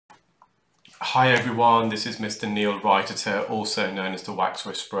Hi everyone, this is Mr. Neil Writer, also known as the Wax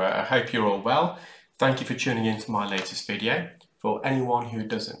Whisperer. I hope you're all well. Thank you for tuning in to my latest video. For anyone who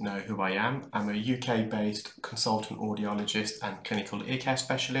doesn't know who I am, I'm a UK-based consultant audiologist and clinical ear care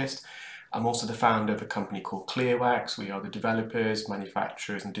specialist. I'm also the founder of a company called ClearWax. We are the developers,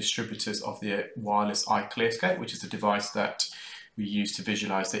 manufacturers and distributors of the wireless eye clearscope, which is a device that we use to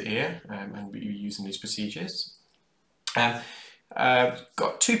visualize the ear and we use in these procedures.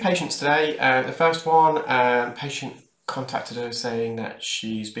 Got two patients today. The first one, patient contacted her saying that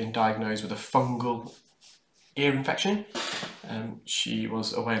she's been diagnosed with a fungal ear infection. She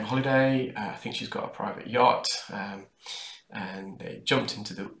was away on holiday. I think she's got a private yacht, and they jumped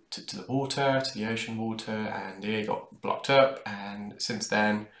into the water, to the ocean water, and the ear got blocked up. And since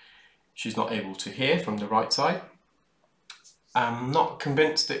then, she's not able to hear from the right side. I'm not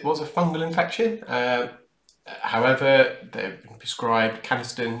convinced it was a fungal infection. However, they've been prescribed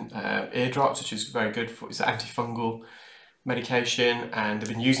Canesten ear drops, which is very good for, it's an antifungal medication, and they've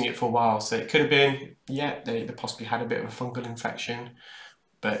been using it for a while. So it could have been, yeah, they possibly had a bit of a fungal infection,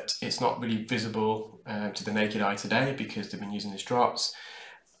 but it's not really visible to the naked eye today because they've been using these drops.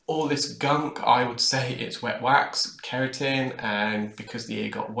 All this gunk, I would say it's wet wax, keratin, and because the ear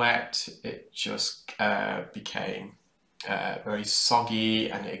got wet, it just became very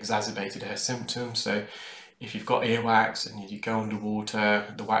soggy and it exacerbated her symptoms. So if you've got earwax and you go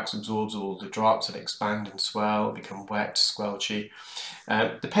underwater, the wax absorbs all the drops and expand and swell, become wet, squelchy.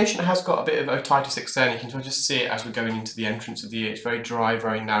 The patient has got a bit of otitis externa. You can just see it as we're going into the entrance of the ear. It's very dry,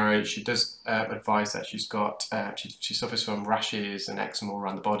 very narrow. She does advise that she's got, she suffers from rashes and eczema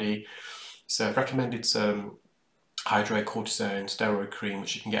around the body. So I've recommended some hydrocortisone steroid cream,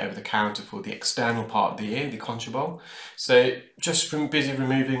 which you can get over the counter for the external part of the ear, the concha bowl. So just from busy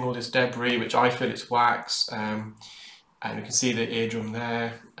removing all this debris, which I feel it's wax, and you can see the eardrum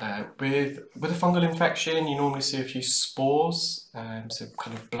there. With a fungal infection, you normally see a few spores, so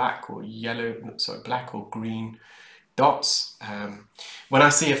kind of black or yellow, sorry, black or green dots. When I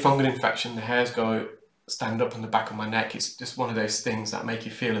see a fungal infection, the hairs stand up on the back of my neck. It's just one of those things that make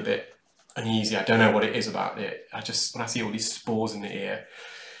you feel a bit uneasy. I don't know what it is about it. When I see all these spores in the ear,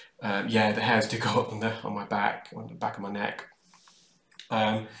 yeah, the hairs do go up on the back of my neck.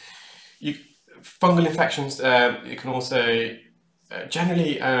 Fungal infections, you can also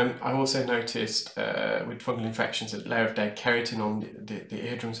generally. I also noticed with fungal infections a layer of dead keratin on the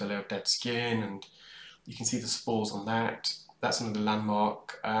eardrums, a layer of dead skin, and you can see the spores on that. That's another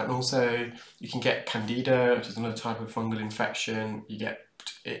landmark. And also you can get candida, which is another type of fungal infection.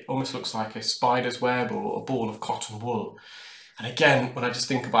 It almost looks like a spider's web or a ball of cotton wool. And again, when I just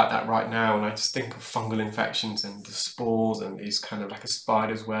think about that right now, and I just think of fungal infections and the spores and these kind of like a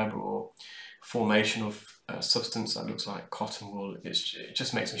spider's web or formation of a substance that looks like cotton wool, it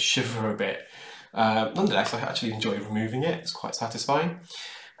just makes me shiver a bit. Nonetheless, I actually enjoy removing it. It's quite satisfying.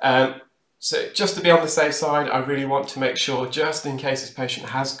 So just to be on the safe side, I really want to make sure, just in case this patient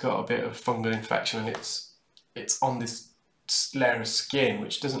has got a bit of fungal infection and it's on this layer of skin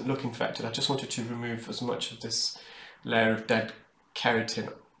which doesn't look infected, I just wanted to remove as much of this layer of dead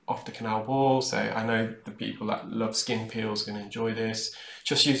keratin off the canal wall. So I know the people that love skin peels are going to enjoy this.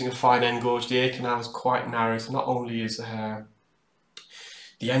 Just using a fine end gauge, the ear canal is quite narrow, so not only is the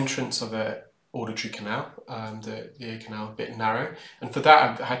entrance of a auditory canal, the ear canal a bit narrow, and for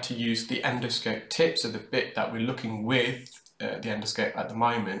that I've had to use the endoscope tip, so the bit that we're looking with the endoscope at the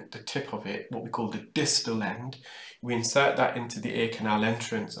moment, the tip of it, what we call the distal end, we insert that into the ear canal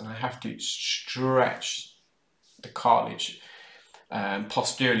entrance, and I have to stretch the cartilage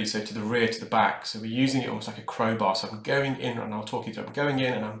posteriorly, so to the rear, to the back. So we're using it almost like a crowbar. So I'm going in, and I'll talk you through, I'm going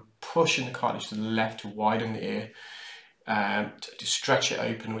in and I'm pushing the cartilage to the left to widen the ear, to stretch it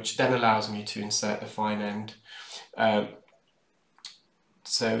open, which then allows me to insert the fine end.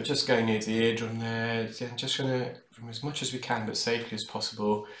 So just going near the eardrum there, again, just going to remove as much as we can, but safely as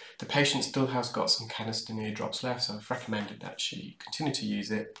possible. The patient still has got some Canesten ear drops left, so I've recommended that she continue to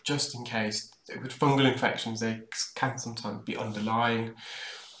use it, just in case. With fungal infections, they can sometimes be underlying,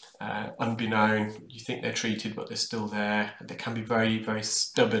 unbeknown. You think they're treated, but they're still there. They can be very, very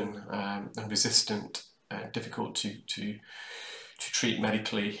stubborn and resistant, difficult to treat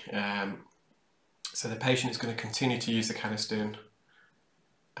medically. So the patient is going to continue to use the Canesten.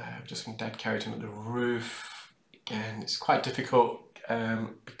 Just some dead keratin at the roof. Again, it's quite difficult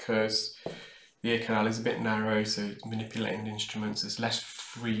because the ear canal is a bit narrow, so manipulating the instruments, there's less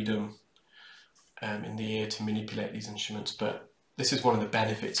freedom in the ear to manipulate these instruments, but this is one of the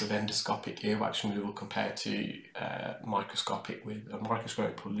benefits of endoscopic earwax removal compared to microscopic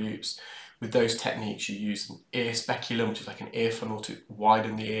loops. With those techniques, you use an ear speculum, which is like an ear funnel, to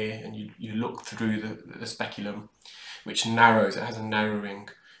widen the ear, and you look through the speculum, which narrows. It has a narrowing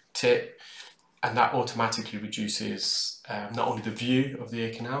tip, and that automatically reduces not only the view of the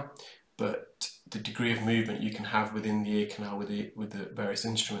ear canal, but the degree of movement you can have within the ear canal with the various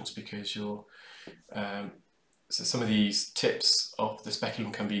instruments, because you're so some of these tips of the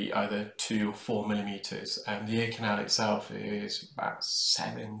speculum can be either 2 or 4 millimeters, and the ear canal itself is about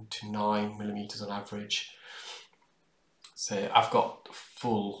 7 to 9 millimeters on average. So I've got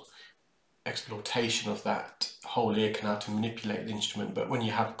full exploitation of that whole ear canal to manipulate the instrument, but when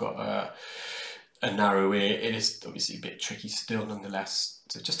you have got a narrow ear, it is obviously a bit tricky still nonetheless.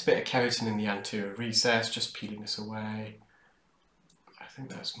 So just a bit of keratin in the anterior recess, just peeling this away. I think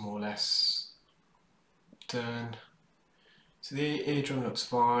that's more or less done. So the eardrum looks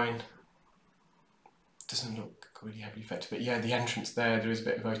fine. Doesn't look really heavily affected, but yeah, the entrance there is a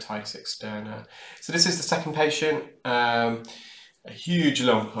bit of otitis externa. So this is the second patient. A huge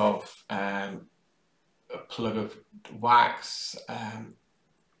lump of a plug of wax.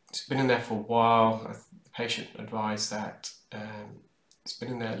 It's been in there for a while. The patient advised that it's been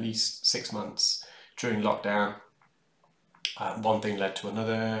in there at least 6 months during lockdown. One thing led to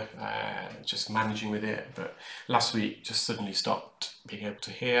another, just managing with it, but last week just suddenly stopped being able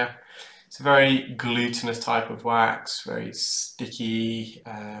to hear. It's a very glutinous type of wax, very sticky,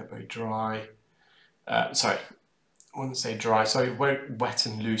 very dry. Sorry, I wouldn't say dry, sorry, very wet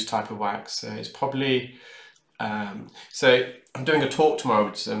and loose type of wax. So it's probably, so I'm doing a talk tomorrow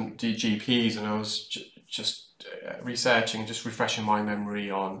with some GPs, and I was just researching, just refreshing my memory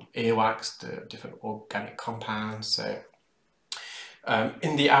on earwax, the different organic compounds. So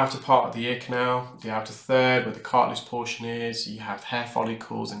in the outer part of the ear canal, the outer third, where the cartilage portion is, you have hair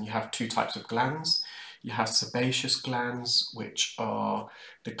follicles, and you have 2 types of glands. You have sebaceous glands, which are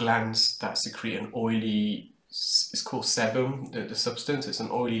the glands that secrete an oily, it's called sebum, the substance. It's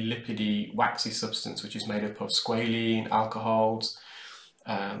an oily, lipidy, waxy substance which is made up of squalene, alcohols,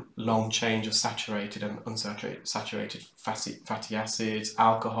 long chain of saturated and unsaturated fatty acids,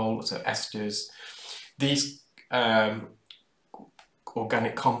 alcohol, so esters. These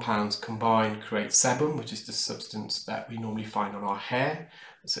organic compounds combined create sebum, which is the substance that we normally find on our hair.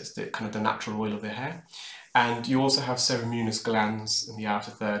 So it's the kind of the natural oil of the hair. And you also have ceruminous glands in the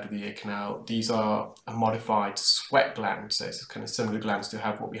outer third of the ear canal. These are a modified sweat gland, so it's kind of similar glands to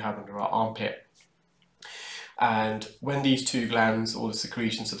have what we have under our armpit. And when these 2 glands, or the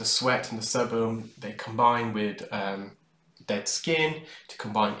secretions of the sweat and the sebum, they combine with dead skin to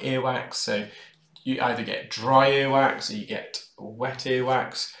combine earwax. So you either get dry earwax or you get wet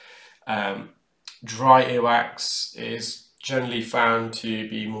earwax. Dry earwax is generally found to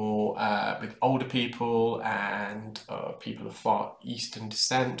be more with older people and people of Far Eastern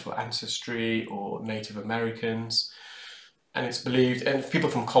descent or ancestry, or Native Americans. And it's believed, and people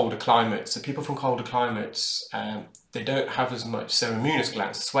from colder climates, so people from colder climates, they don't have as much ceruminous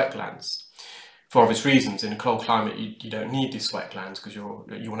glands, sweat glands. For obvious reasons, in a cold climate, you don't need these sweat glands, because you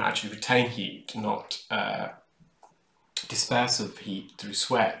want to actually retain heat, not disperse of heat through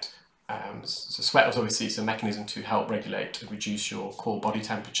sweat. So sweat was obviously a mechanism to help regulate and reduce your core body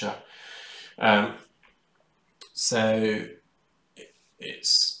temperature. So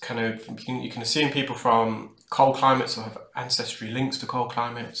it's kind of, you can assume people from cold climates or have ancestry links to cold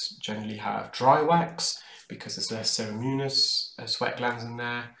climates generally have dry wax, because there's less ceruminous sweat glands in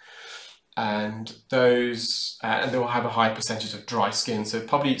there. And those, and they will have a high percentage of dry skin. So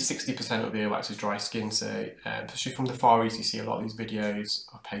probably 60% of the earwax is dry skin. So especially from the Far East, you see a lot of these videos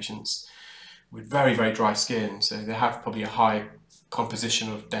of patients with very, very dry skin. So they have probably a high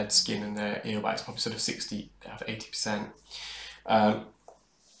composition of dead skin in their earwax, probably sort of 60, they have 80%.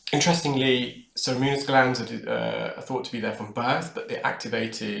 Interestingly, ceruminous glands are thought to be there from birth, but they're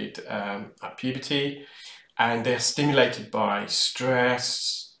activated at puberty, and they're stimulated by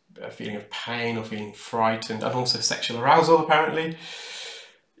stress, a feeling of pain or feeling frightened, and also sexual arousal, apparently.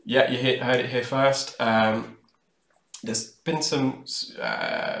 Yeah, you heard it here first. There's been some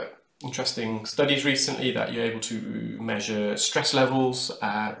interesting studies recently that you're able to measure stress levels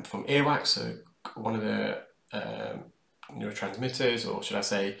from earwax. So one of the neurotransmitters, or should I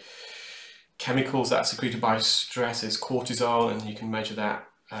say chemicals that are secreted by stress, is cortisol, and you can measure that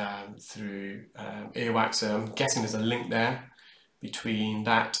through earwax. So I'm guessing there's a link there between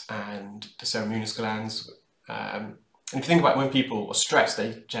that and the ceruminous glands. And if you think about when people are stressed,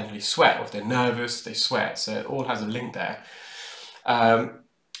 they generally sweat, or if they're nervous, they sweat. So it all has a link there.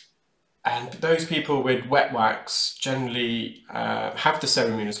 And those people with wet wax generally have the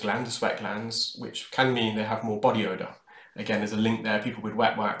ceremonous gland, the sweat glands, which can mean they have more body odor. Again, there's a link there. People with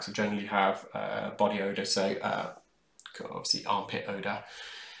wet wax generally have body odor, so obviously armpit odor.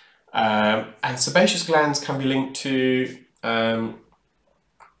 And sebaceous glands can be linked to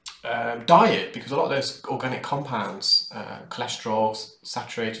diet, because a lot of those organic compounds, cholesterol,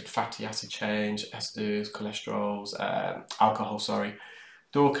 saturated fatty acid change, esters, cholesterols, alcohol, sorry,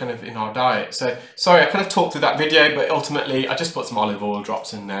 they're all kind of in our diet. So sorry, I kind of talked through that video, but ultimately I just put some olive oil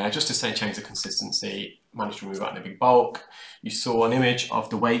drops in there just to say change the consistency. Managed to remove that in a big bulk. You saw an image of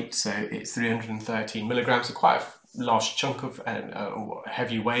the weight, so it's 313 milligrams, so quite a large chunk of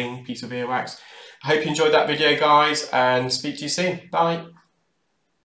heavy weighing piece of earwax. I hope you enjoyed that video, guys, and speak to you soon. Bye.